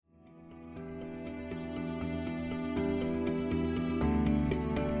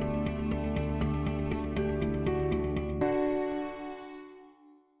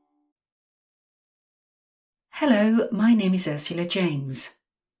Hello, my name is Ursula James.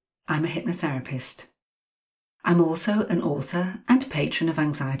 I'm a hypnotherapist. I'm also an author and patron of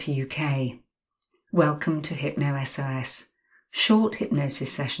Anxiety UK. Welcome to Hypno SOS, short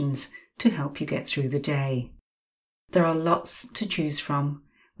hypnosis sessions to help you get through the day. There are lots to choose from,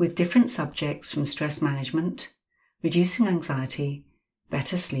 with different subjects from stress management, reducing anxiety,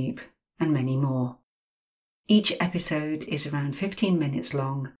 better sleep, and many more. Each episode is around 15 minutes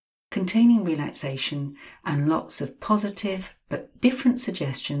long, containing relaxation and lots of positive but different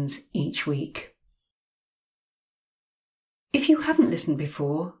suggestions each week. If you haven't listened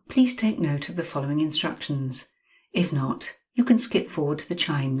before, please take note of the following instructions. If not, you can skip forward to the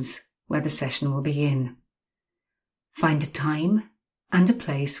chimes where the session will begin. Find a time and a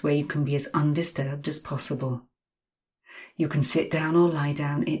place where you can be as undisturbed as possible. You can sit down or lie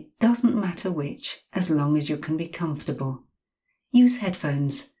down, it doesn't matter which, as long as you can be comfortable. Use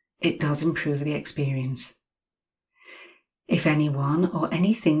headphones. It does improve the experience. If anyone or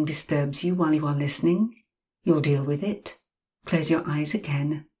anything disturbs you while you are listening, you'll deal with it. Close your eyes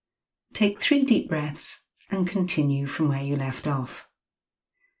again, take 3 deep breaths and continue from where you left off.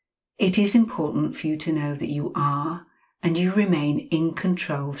 It is important for you to know that you are and you remain in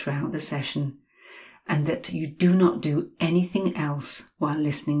control throughout the session, and that you do not do anything else while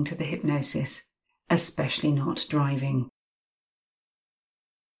listening to the hypnosis, especially not driving.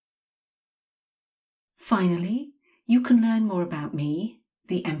 Finally, you can learn more about me,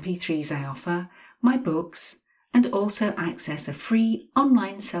 the MP3s I offer, my books, and also access a free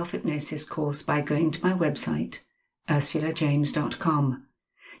online self-hypnosis course by going to my website, ursulajames.com.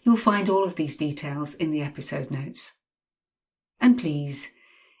 You'll find all of these details in the episode notes. And please,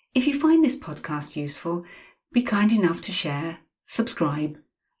 if you find this podcast useful, be kind enough to share, subscribe,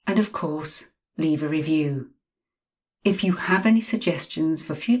 and of course, leave a review. If you have any suggestions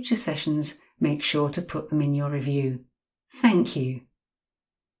for future sessions, make sure to put them in your review. Thank you.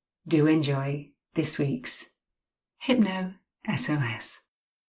 Do enjoy this week's Hypno SOS.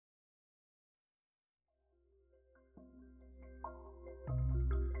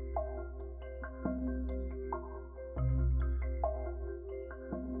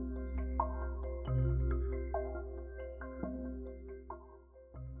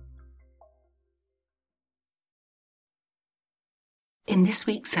 In this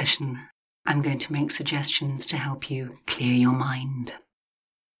week's session, I'm going to make suggestions to help you clear your mind.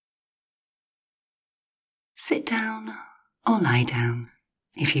 Sit down or lie down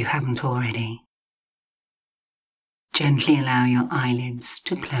if you haven't already. Gently allow your eyelids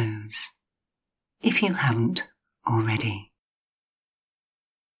to close if you haven't already.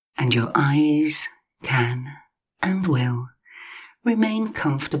 And your eyes can and will remain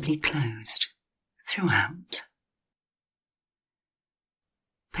comfortably closed throughout.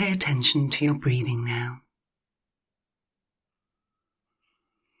 Pay attention to your breathing now.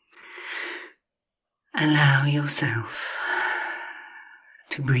 Allow yourself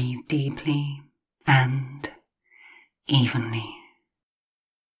to breathe deeply and evenly.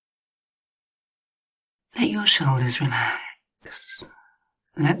 Let your shoulders relax.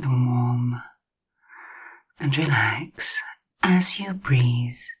 Let them warm and relax as you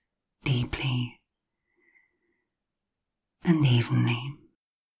breathe deeply and evenly.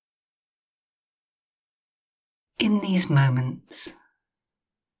 In these moments,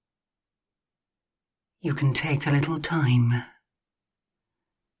 you can take a little time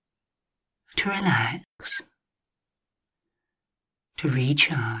to relax, to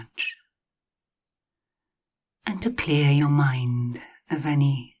recharge, and to clear your mind of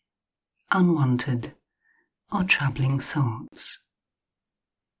any unwanted or troubling thoughts.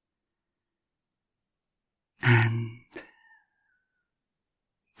 And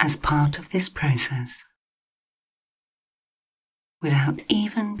as part of this process, without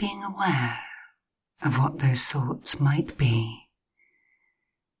even being aware of what those thoughts might be,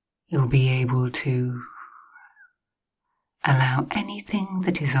 you'll be able to allow anything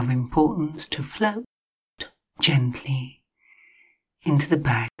that is of importance to float gently into the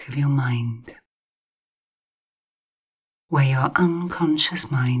back of your mind, where your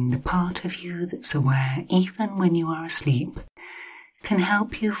unconscious mind, the part of you that's aware even when you are asleep, can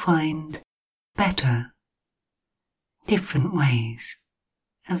help you find better, different ways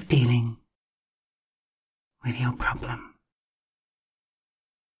of dealing with your problem,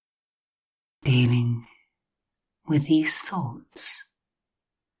 dealing with these thoughts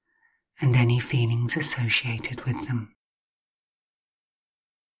and any feelings associated with them.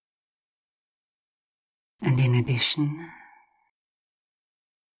 And in addition,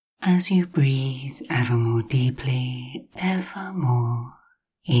 as you breathe ever more deeply, ever more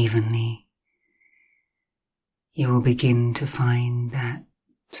evenly, you will begin to find that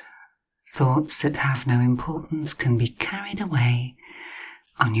thoughts that have no importance can be carried away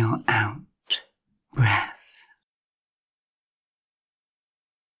on your out breath.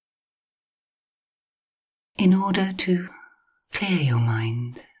 In order to clear your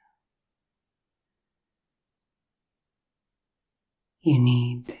mind, you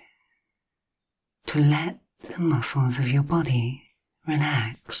need to let the muscles of your body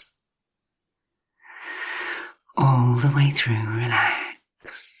relax. All the way through, relax.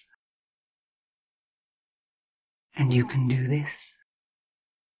 And you can do this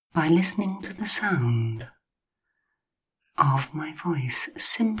by listening to the sound of my voice,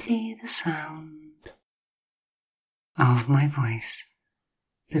 simply the sound of my voice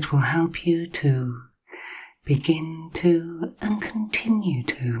that will help you to begin to and continue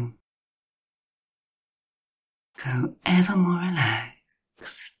to go ever more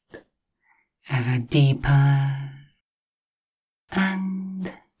relaxed, ever deeper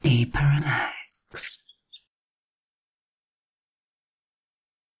and deeper relaxed.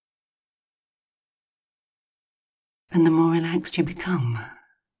 And the more relaxed you become,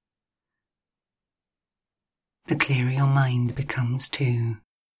 the clearer your mind becomes too.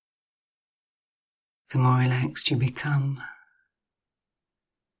 The more relaxed you become,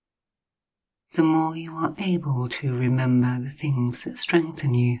 the more you are able to remember the things that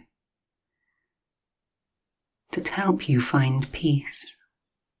strengthen you, that help you find peace.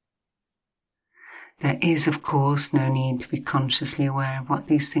 There is, of course, no need to be consciously aware of what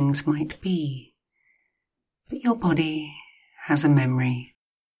these things might be, but your body has a memory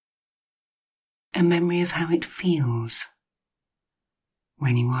of how it feels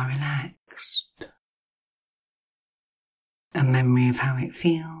when you are relaxed, a memory of how it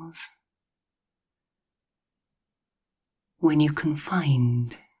feels when you can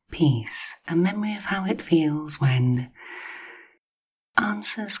find peace, a memory of how it feels when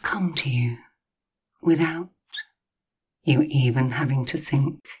answers come to you without you even having to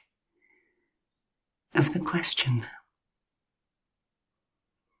think of the question.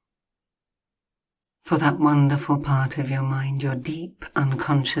 For that wonderful part of your mind, your deep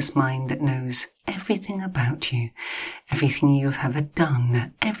unconscious mind that knows everything about you, everything you've ever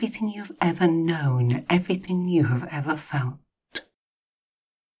done, everything you've ever known, everything you have ever felt,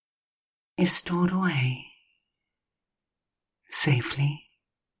 is stored away safely.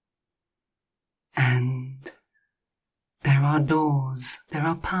 And there are doors, there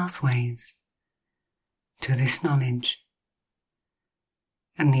are pathways to this knowledge.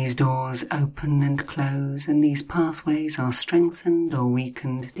 And these doors open and close, and these pathways are strengthened or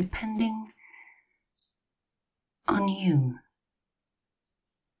weakened depending on you,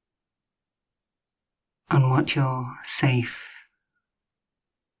 on what you're safe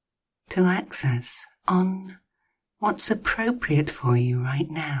to access, on what's appropriate for you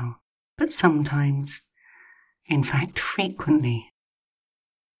right now. But sometimes, in fact frequently,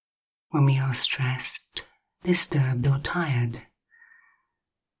 when we are stressed, disturbed or tired,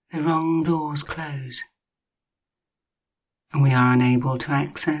 the wrong doors close, and we are unable to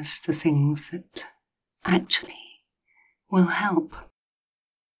access the things that actually will help,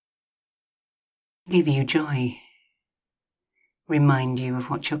 give you joy, remind you of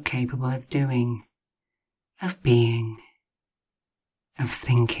what you're capable of doing, of being, of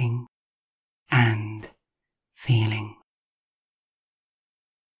thinking and feeling.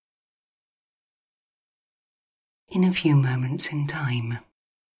 In a few moments in time,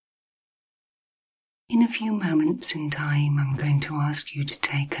 I'm going to ask you to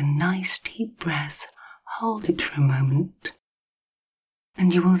take a nice deep breath, hold it for a moment,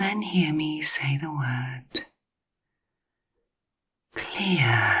 and you will then hear me say the word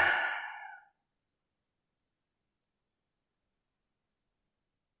clear.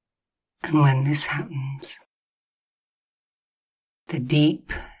 And when this happens, the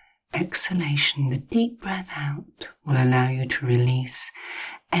deep exhalation, the deep breath out, will allow you to release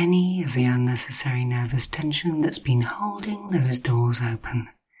any of the unnecessary nervous tension that's been holding those doors open,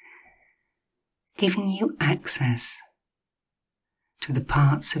 giving you access to the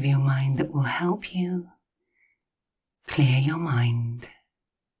parts of your mind that will help you clear your mind,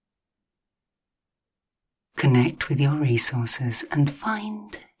 connect with your resources, and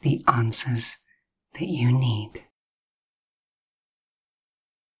find the answers that you need.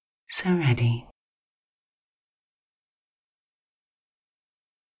 So ready?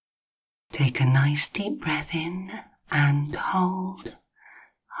 Take a nice deep breath in and hold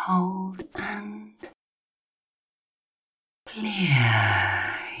and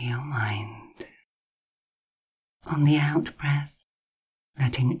clear your mind. On the out breath,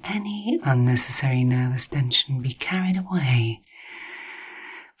 letting any unnecessary nervous tension be carried away,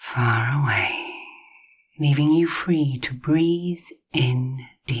 far away, leaving you free to breathe in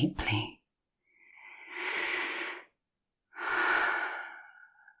deeply.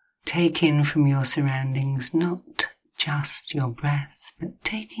 Take in from your surroundings not just your breath, but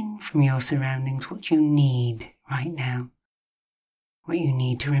take in from your surroundings what you need right now, what you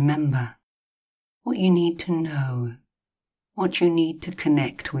need to remember, what you need to know, what you need to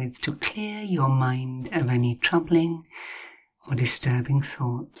connect with to clear your mind of any troubling or disturbing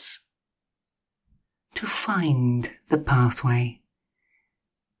thoughts, to find the pathway.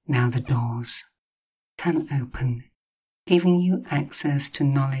 Now the doors can open, giving you access to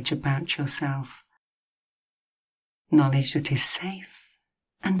knowledge about yourself, knowledge that is safe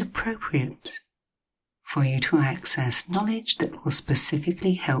and appropriate for you to access, knowledge that will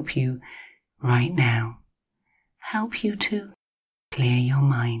specifically help you right now, help you to clear your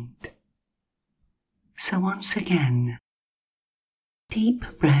mind. So once again,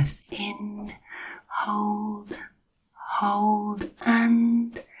 deep breath in, hold,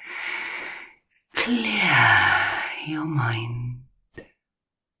 and clear your mind.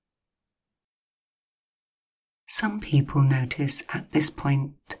 Some people notice at this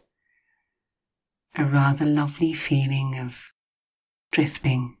point a rather lovely feeling of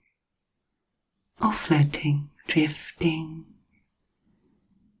drifting or floating, drifting,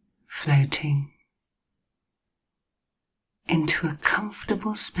 floating into a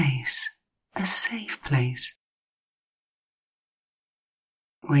comfortable space, a safe place,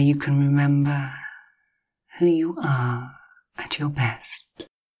 where you can remember who you are at your best.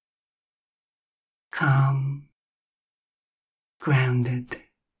 Calm, grounded,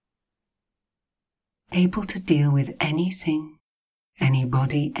 able to deal with anything,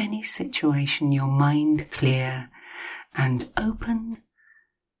 anybody, any situation, your mind clear and open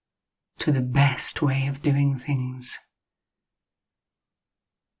to the best way of doing things.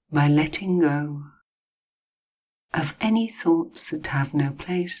 By letting go of any thoughts that have no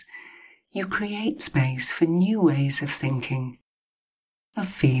place, you create space for new ways of thinking, of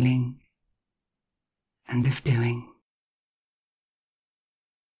feeling, and of doing.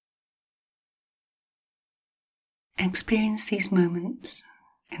 Experience these moments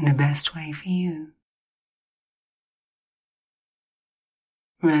in the best way for you.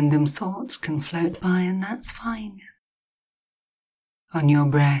 Random thoughts can float by, and that's fine. On your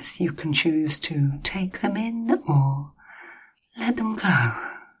breath, you can choose to take them in or let them go.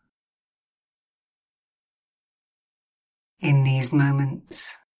 In these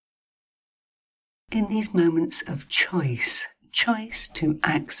moments of choice to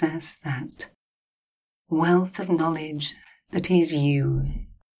access that wealth of knowledge that is you,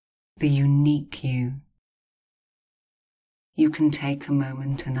 the unique you, you can take a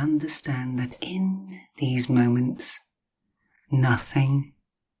moment and understand that in these moments, nothing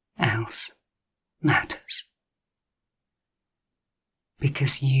else matters.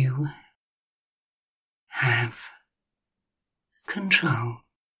 Because you have control.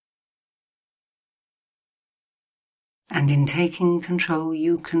 And in taking control,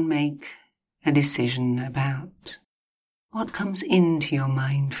 you can make a decision about what comes into your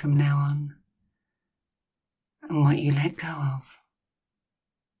mind from now on and what you let go of.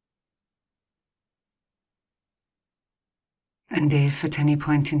 And if at any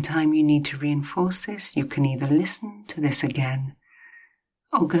point in time you need to reinforce this, you can either listen to this again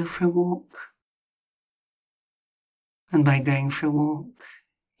or go for a walk. And by going for a walk,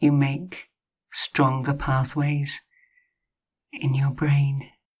 you make stronger pathways in your brain,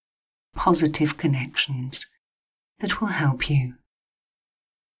 positive connections that will help you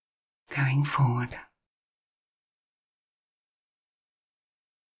going forward.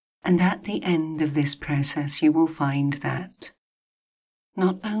 And at the end of this process, you will find that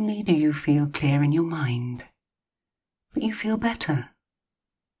not only do you feel clear in your mind, but you feel better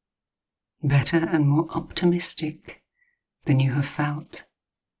and more optimistic than you have felt,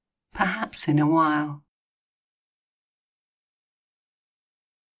 perhaps in a while.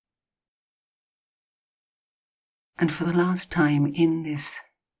 And for the last time in this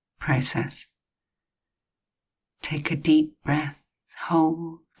process, take a deep breath,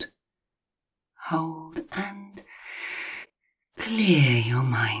 hold, and clear your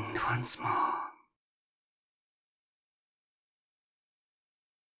mind once more.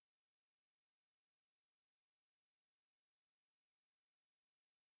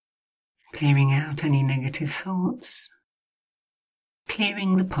 Clearing out any negative thoughts,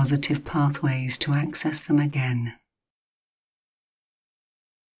 clearing the positive pathways to access them again.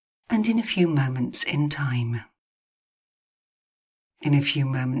 And in a few moments in time, In a few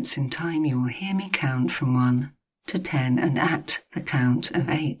moments in time, you will hear me count from 1 to 10, and at the count of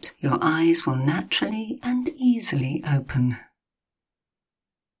 8, your eyes will naturally and easily open.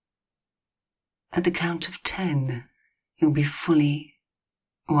 At the count of 10, you'll be fully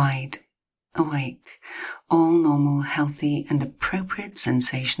wide awake. All normal, healthy, and appropriate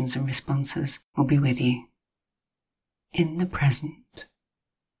sensations and responses will be with you in the present.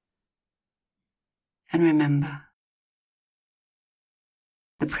 And remember,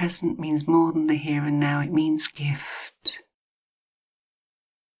 the present means more than the here and now. It means gift.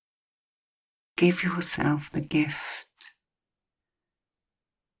 Give yourself the gift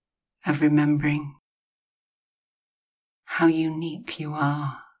of remembering how unique you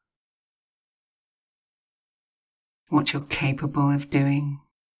are, what you're capable of doing,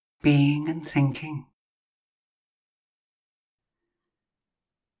 being and thinking.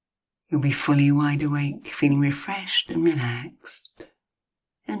 You'll be fully wide awake, feeling refreshed and relaxed,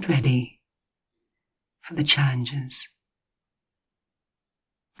 and ready for the challenges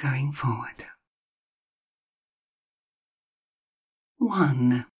going forward.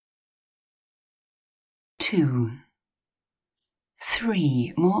 1, 2,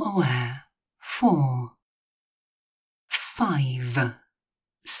 3, more aware, 4, 5,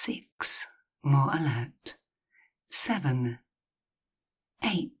 6, more alert, 7,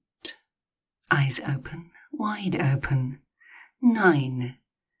 8, eyes open, wide open, 9,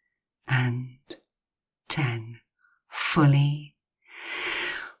 and 10, fully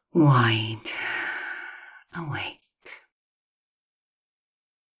wide awake.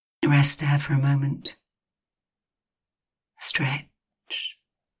 Rest there for a moment. Stretch.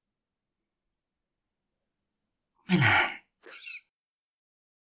 Relax.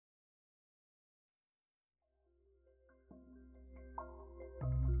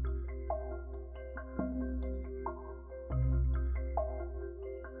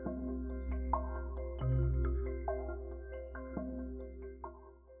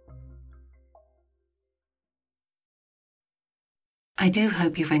 I do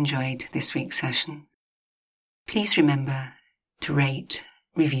hope you've enjoyed this week's session. Please remember to rate,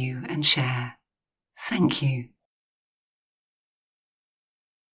 review and share. Thank you.